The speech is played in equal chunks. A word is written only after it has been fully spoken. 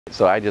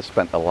So I just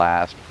spent the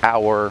last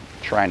hour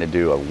trying to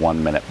do a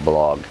 1-minute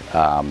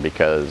vlog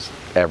because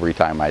every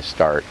time I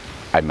start,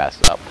 I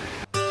mess up.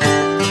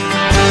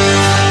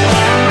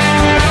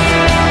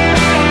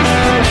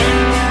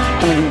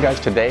 Coming to you guys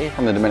today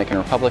from the Dominican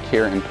Republic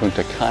here in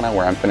Punta Cana,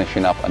 where I'm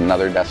finishing up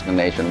another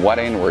destination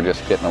wedding. We're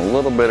just getting a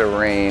little bit of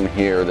rain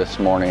here this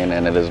morning,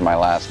 and it is my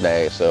last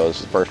day, so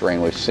this is the first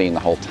rain we've seen the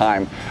whole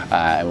time,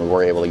 and we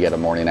were able to get a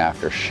morning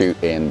after shoot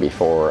in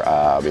before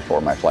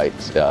my flight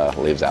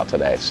leaves out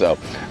today. So,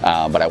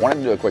 but I wanted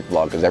to do a quick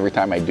vlog because every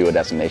time I do a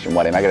destination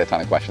wedding, I get a ton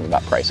of questions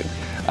about pricing.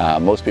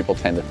 Most people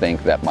tend to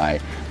think that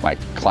my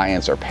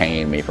clients are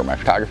paying me for my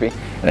photography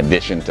in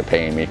addition to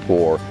paying me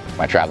for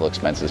my travel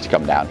expenses to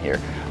come down here.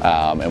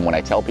 And when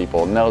I tell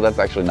people, no, that's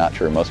actually not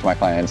true. Most of my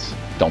clients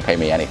don't pay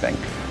me anything.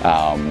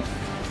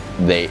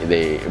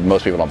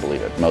 Most people don't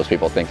believe it. Most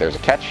people think there's a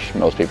catch.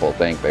 Most people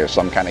think there's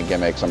some kind of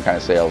gimmick, some kind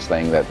of sales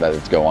thing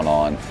that's going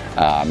on.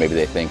 Maybe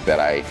they think that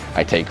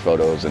I take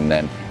photos, and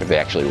then if they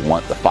actually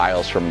want the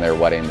files from their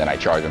wedding, then I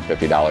charge them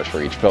 $50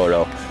 for each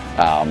photo.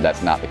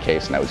 That's not the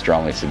case, and I would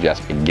strongly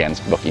suggest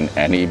against booking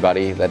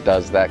anybody that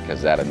does that,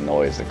 because that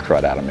annoys the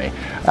crud out of me.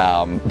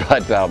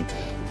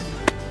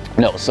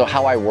 No, so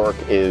how I work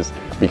is,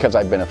 because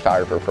I've been a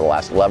photographer for the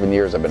last 11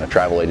 years, I've been a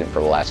travel agent for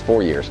the last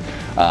 4 years,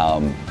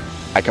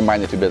 I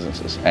combine the two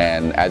businesses.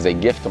 And as a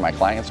gift to my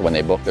clients, when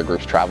they book their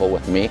group's travel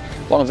with me,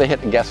 as long as they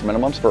hit the guest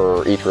minimums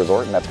for each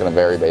resort, and that's going to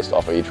vary based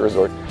off of each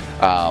resort,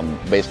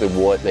 basically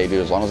what they do,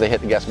 as long as they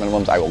hit the guest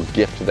minimums, I will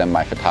gift them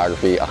my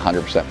photography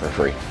 100% for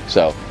free.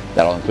 So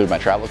that'll include my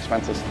travel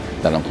expenses,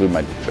 that'll include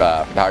my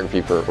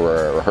photography for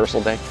a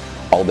rehearsal day,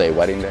 all-day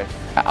wedding day,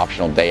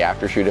 optional day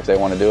after shoot if they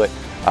want to do it.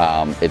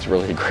 It's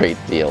really a great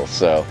deal.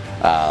 So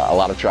a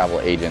lot of travel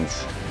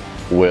agents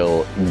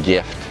will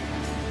gift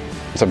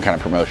some kind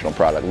of promotional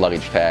product,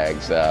 luggage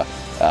tags,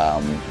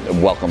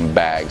 welcome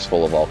bags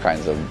full of all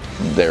kinds of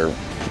their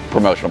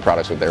promotional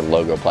products with their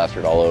logo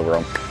plastered all over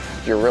them.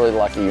 If you're really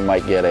lucky, you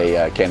might get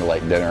a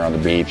candlelight dinner on the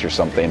beach or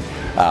something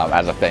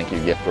as a thank you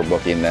gift for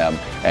booking them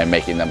and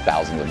making them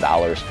thousands of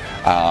dollars.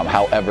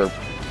 However,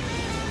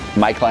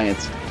 my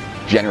clients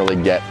generally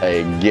get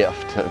a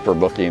gift for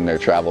booking their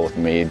travel with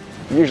me,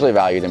 usually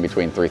valued in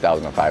between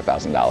 $3,000 and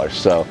 $5,000.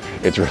 So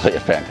it's really a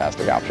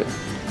fantastic option.